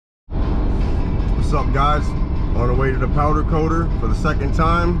What's up, guys? On the way to the powder coater for the second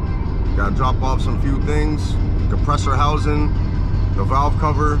time. Gotta drop off some few things. Compressor housing, the valve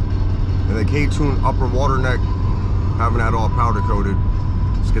cover, and the K-tune upper water neck. Having that all powder coated.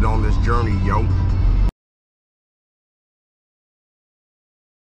 Let's get on this journey, yo.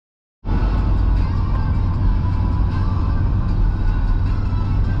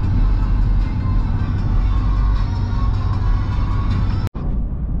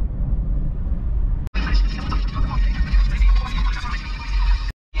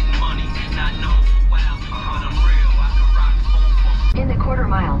 In the quarter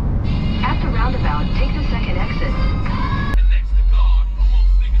mile. At the roundabout, take the second exit.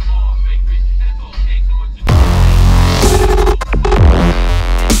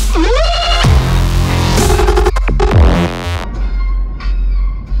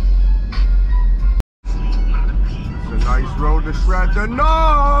 It's a nice road to shred the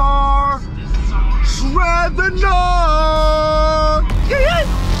north! Shred the north! Yeah!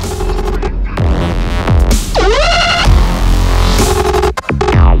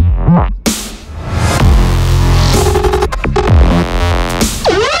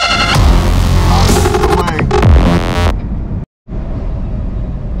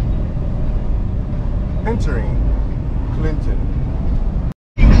 Entering Clinton.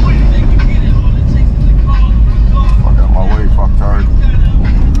 Fuck out my way, fucktard.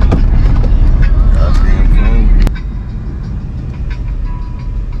 Goddamn thing.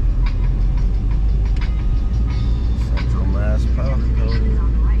 Central Mass powder coating.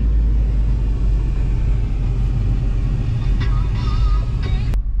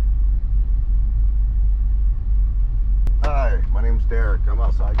 Hi, my name's Derek. I'm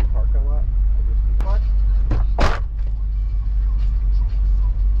outside your parking lot. What? So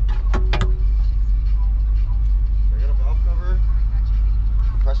I got a valve cover,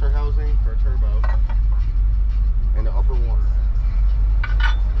 compressor housing for a turbo, and the upper water.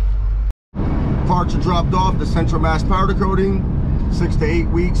 Parts are dropped off, the Central Mass powder coating, 6 to 8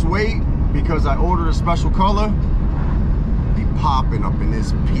 weeks wait, because I ordered a special color. Be popping up in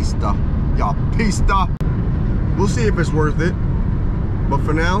this pista, y'all pista. We'll see if it's worth it, but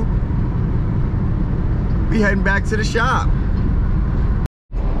for now, we heading back to the shop.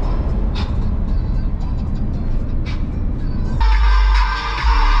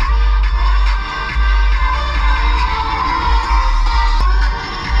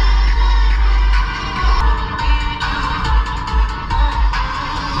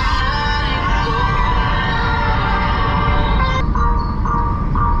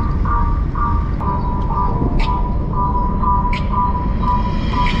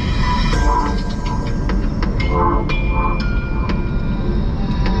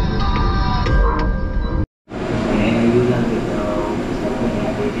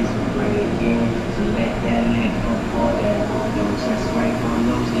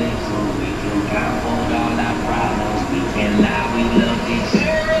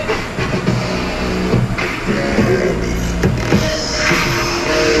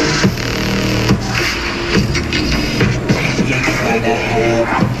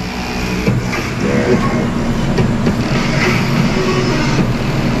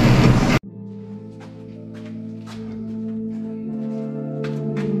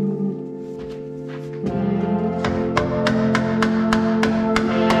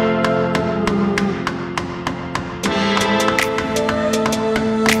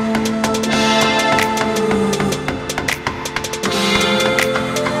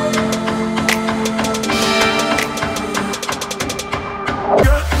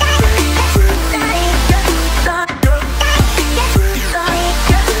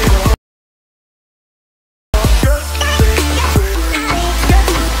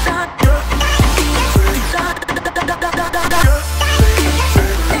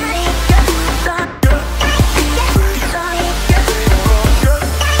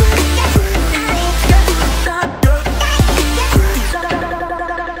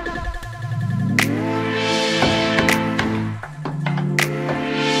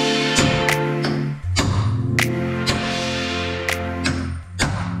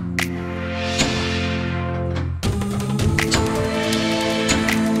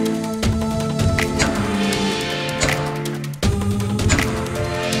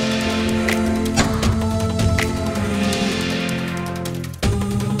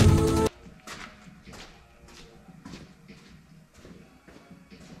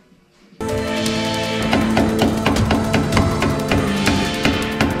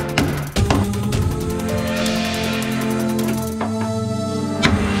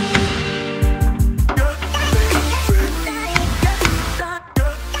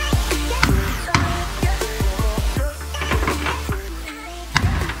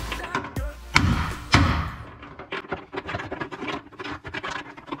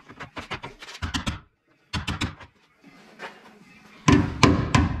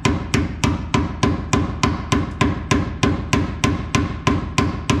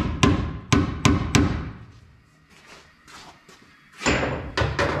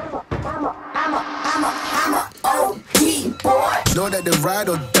 ride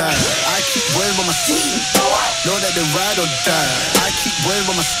or die. I keep worrying about my seat. Know that they ride or die. I keep worrying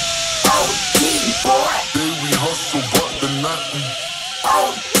about my OG boy. Day we hustle, but the night we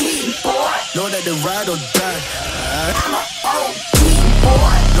OG boy. Know that they ride or die. I'm a OG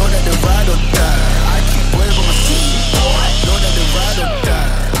boy. Know that they ride or die. I keep worrying about my seat. Know that they ride or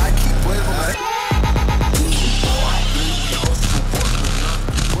die. I keep worrying about my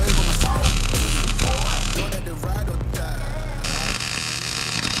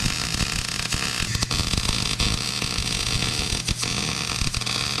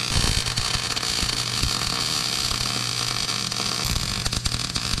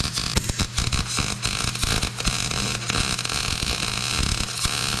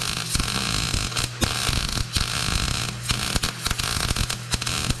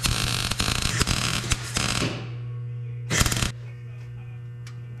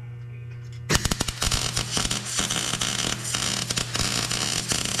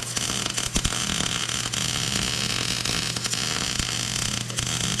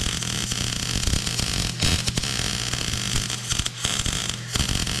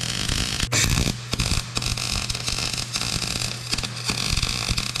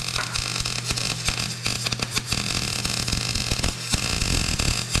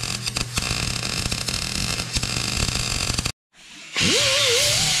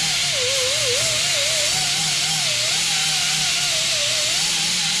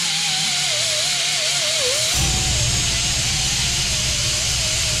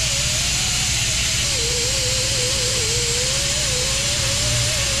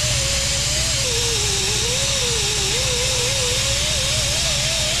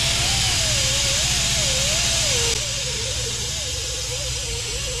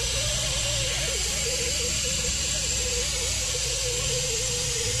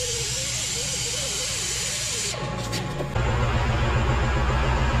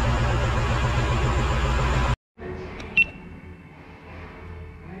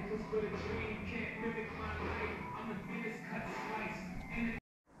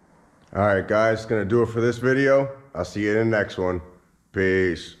All right, guys, gonna do it for this video. I'll see you in the next one.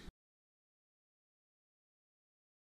 Peace.